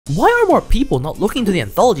Why are more people not looking to the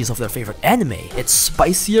anthologies of their favorite anime? It's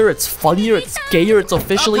spicier, it's funnier, it's gayer, it's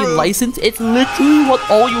officially licensed, it's literally what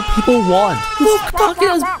all you people want. Look,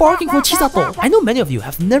 Takina is barking for Chisato! I know many of you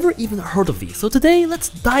have never even heard of these, so today let's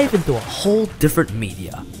dive into a whole different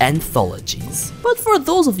media, anthologies. But for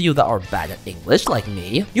those of you that are bad at English like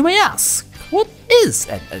me, you may ask, what is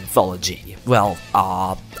an anthology? Well,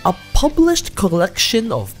 a published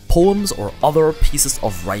collection of poems or other pieces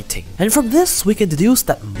of writing. And from this, we can deduce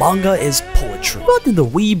that manga is poetry. But in the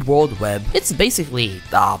weeb world web, it's basically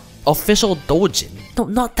official doujin. No,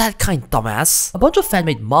 not that kind, dumbass. A bunch of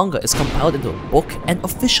fan-made manga is compiled into a book and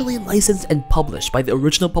officially licensed and published by the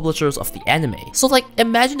original publishers of the anime. So like,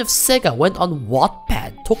 imagine if Sega went on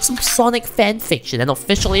Wattpad, took some Sonic fanfiction and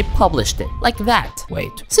officially published it. Like that.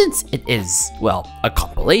 Wait, since it is, well, a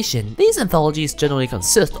compilation, these anthologies generally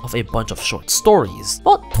consist of a bunch of short stories,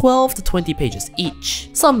 about 12 to 20 pages each.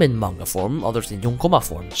 Some in manga form, others in yonkoma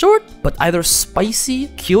form. Short, but either spicy,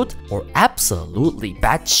 cute, or absolutely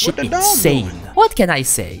batshit insane. What can I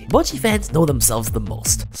say? Bocchi fans know themselves the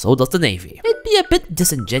most. So does the Navy. It'd be a bit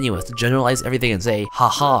disingenuous to generalize everything and say,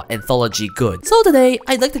 haha, anthology good. So today,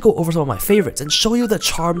 I'd like to go over some of my favorites and show you the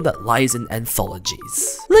charm that lies in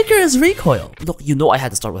anthologies. Lycoris Recoil. Look, you know I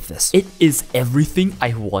had to start with this. It is everything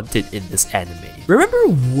I wanted in this anime. Remember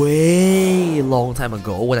way long time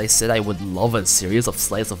ago when I said I would love a series of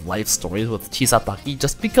slice of life stories with Chisato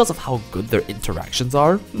just because of how good their interactions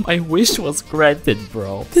are? My wish was granted,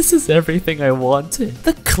 bro. This is everything I wanted.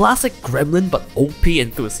 The classic gremlin but OP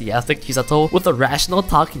enthusiastic Chisato with a rational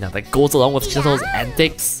Takina that goes along with Chisato's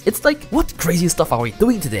antics. It's like, what crazy stuff are we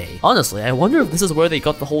doing today? Honestly, I wonder if this is where they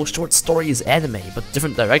got the whole short stories anime but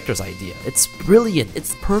different director's idea. It's brilliant,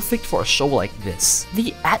 it's perfect for a show like this.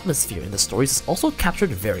 The atmosphere in the stories is also captured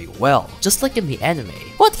very well, just like in the anime.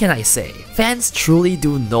 What can I say? Fans truly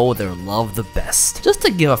do know their love the best. Just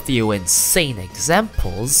to give a few insane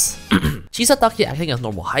examples, Chisataki acting as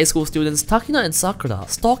normal high school students, Takina and Sakura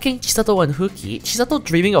stalking Chisato and Huki, Chisato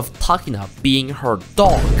dreaming of Takina being her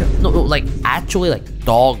dog. No, like actually like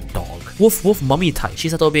dog. Woof woof mummy type.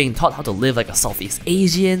 Chisato being taught how to live like a Southeast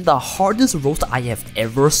Asian, the hardest roast I have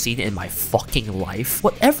ever seen in my fucking life.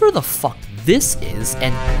 Whatever the fuck this is,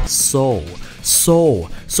 and so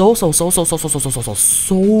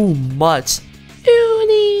much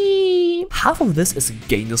Yuri. Half of this is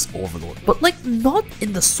gayness overload, but like not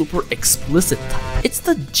in the super explicit type. It's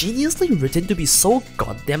the geniusly written to be so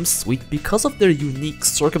goddamn sweet because of their unique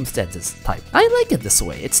circumstances type. I like it this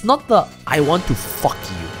way. It's not the I want to fuck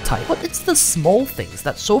you type, but it's the small things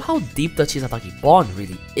that show how deep the Chisataki bond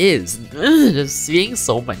really is. Just seeing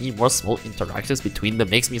so many more small interactions between them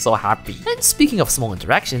makes me so happy. And speaking of small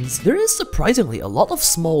interactions, there is surprisingly a lot of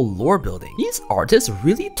small lore building. These artists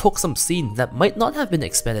really took some scenes that might not have been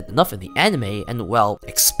expanded enough in the anime and, well,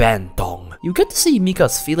 expand dong. You get to see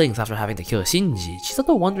Mika's feelings after having to kill Shinji,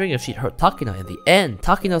 Chisato wondering if she'd hurt Takina in the end,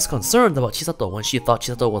 Takina's concerned about Chisato when she thought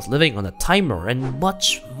Chisato was living on a timer, and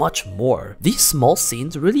much more. These small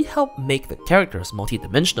scenes really help make the characters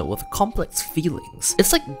multi-dimensional with complex feelings.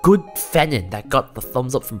 It's like good fanon that got the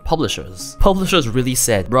thumbs up from publishers. Publishers really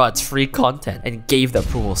said, bruh, it's free content, and gave the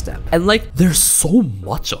approval stamp. And like, there's so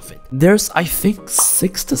much of it. There's, I think,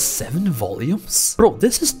 6 to 7 volumes? Bro,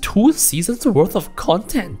 this is 2 seasons worth of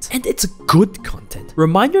content. And it's good content.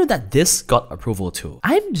 Reminder that this got approval too.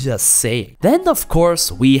 I'm just saying. Then of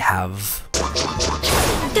course we have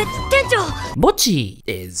Bocchi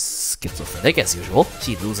is schizophrenic as usual.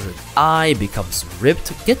 She loses an eye, becomes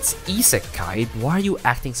ripped, gets isekai'd. Why are you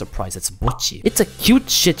acting surprised? It's Bocchi. It's a cute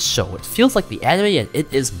shit show. It feels like the anime and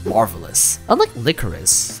it is marvelous. Unlike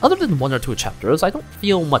Lycoris, other than 1 or 2 chapters, I don't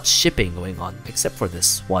feel much shipping going on, except for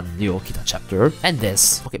this one Ryokita chapter, and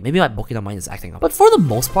this. Okay, maybe my Bokina mind is acting up. But for the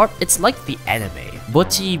most part, it's like the anime.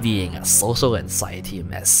 Bocchi being a social anxiety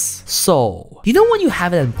mess. So, you know when you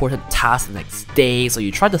have an important task the next day, so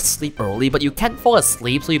you try to sleep early, but you can't fall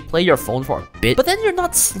asleep, so you play your phone for a bit, but then you're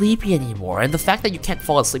not sleepy anymore, and the fact that you can't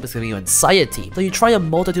fall asleep is giving you anxiety. So you try a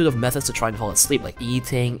multitude of methods to try and fall asleep, like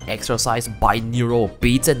eating, exercise, binaural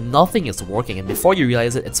beats, and nothing is working, and before you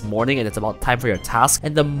realize it, it's morning and it's about time for your task,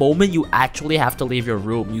 and the moment you actually have to leave your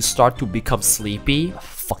room, you start to become sleepy.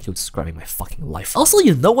 Fuck you describing my fucking life. Also,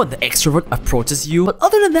 you know when the extrovert approaches you, but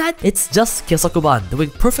other than that, it's just Kyosakuban doing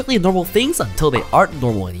perfectly normal things until they aren't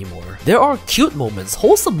normal anymore. There are cute moments,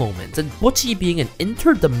 wholesome moments, and Bocchi being an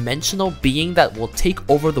interdimensional being that will take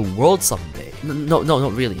over the world someday. No,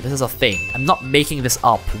 really, this is a thing. I'm not making this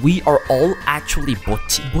up. We are all actually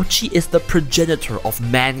Bocchi. Bocchi is the progenitor of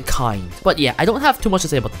mankind. But yeah, I don't have too much to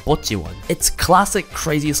say about the Bocchi one. It's classic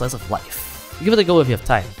crazy slice of life. Give it a go if you have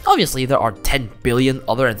time. Obviously, there are 10 billion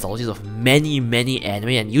other anthologies of many anime,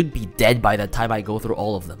 and you'd be dead by the time I go through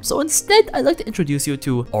all of them. So instead, I'd like to introduce you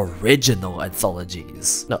to original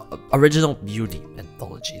anthologies. No, original yuri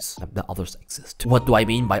anthologies. The others exist. What do I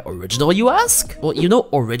mean by original, you ask? Well, you know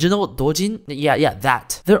original doujin? Yeah,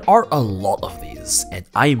 that. There are a lot of these, and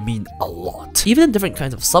I mean a lot. Even in different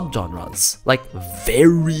kinds of subgenres, like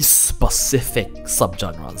very specific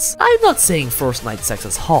subgenres. I'm not saying first night sex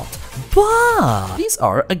is hot, but these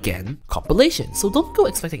are, again, compilations, so don't go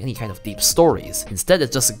expecting any kind of deep stories. Instead,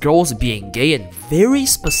 it's just girls being gay in very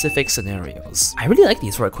specific scenarios. I really like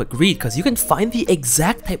these for a quick read because you can find the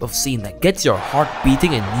exact type of scene that gets your heart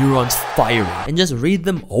beating and neurons firing, and just read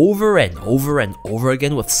them over and over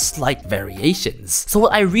again with slight variations. So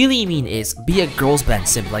what I really mean is, be a girls band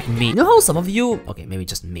simp like me. You know how some of you, okay, maybe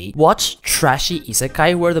just me, watch trashy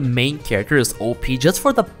isekai where the main character is OP just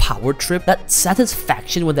for the power trip, that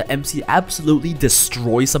satisfaction when the MC absolutely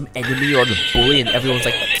destroys some enemy or the bully and everyone's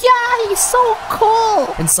like, yeah, he's so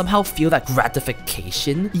cool, and somehow feel that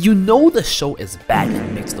gratification? You know the show is bad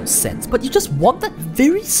and makes no sense, but you just want that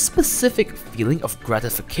very specific feeling of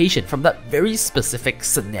gratification from that very specific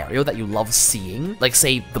scenario that you love seeing, like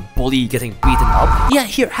say the bully getting beaten up. Yeah,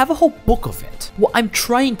 here, have a whole book of it. What I'm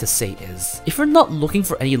trying to say is, if you're not looking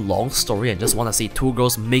for any long story and just want to see two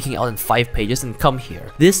girls making out in 5 pages, then come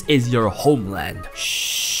here. This is your homeland.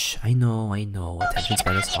 Shh, I know, attention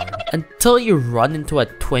span is hard. Until you run into a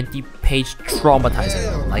 20-page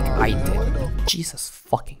traumatizing one like I did. Jesus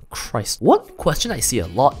fucking Christ. One question I see a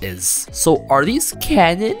lot is, so are these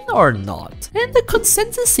canon or not? And the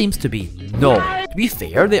consensus seems to be no. To be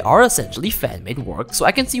fair, they are essentially fan-made works, so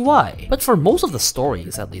I can see why. But for most of the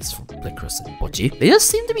stories, at least for lycoris and bocchi, they just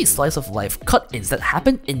seem to be slice-of-life cut-ins that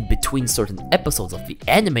happen in between certain episodes of the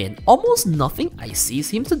anime, and almost nothing I see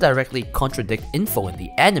seems to directly contradict info in the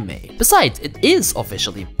anime. Besides, it is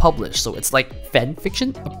officially published, so it's like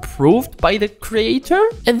fanfiction approved by the creator?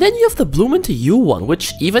 And then you have the Bloom Into You one,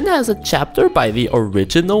 which even has a chapter by the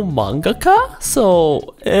original mangaka?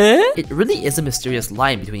 So, It really is a mysterious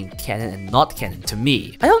line between canon and not canon to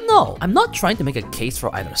me. I don't know. I'm not trying to make a case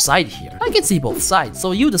for either side here. I can see both sides,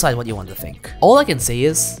 so you decide what you want to think. All I can say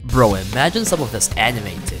is, bro, imagine some of this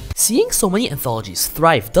animated. Seeing so many anthologies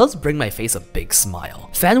thrive does bring my face a big smile.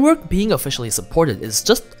 Fan work being officially supported is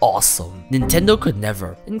just awesome. Nintendo could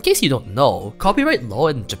never. In case you don't know, copyright law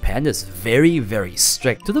in Japan is very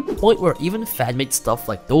strict, to the point where even fan-made stuff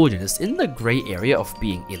like doujin is in the gray area of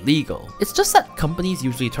being illegal. It's just that companies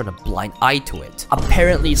usually turn a blind eye to it.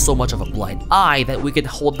 Apparently so much of a blind eye that we could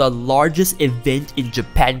hold the largest event in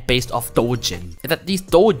Japan based off doujin, and that these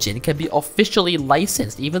doujin can be officially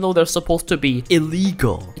licensed even though they're supposed to be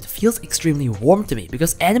illegal. It feels extremely warm to me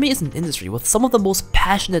because anime is an industry with some of the most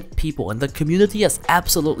passionate people, and the community has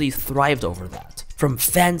absolutely thrived over that. From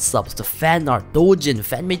fan subs to fan art, doujin,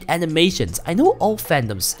 fan-made animations, I know all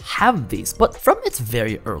fandoms have these, but from its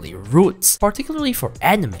very early roots, particularly for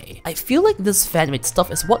anime, I feel like this fan-made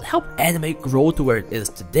stuff is what helped anime grow to where it is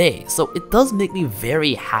today, so it does make me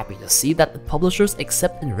very happy to see that the publishers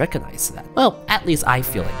accept and recognize that. Well, at least I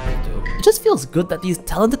feel like they do. It just feels good that these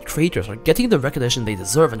talented creators are getting the recognition they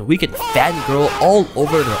deserve, and we can fangirl all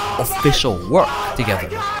over their official work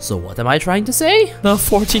together. So what am I trying to say? The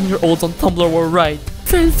 14-year-olds on Tumblr were right.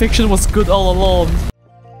 Fanfiction was good all along.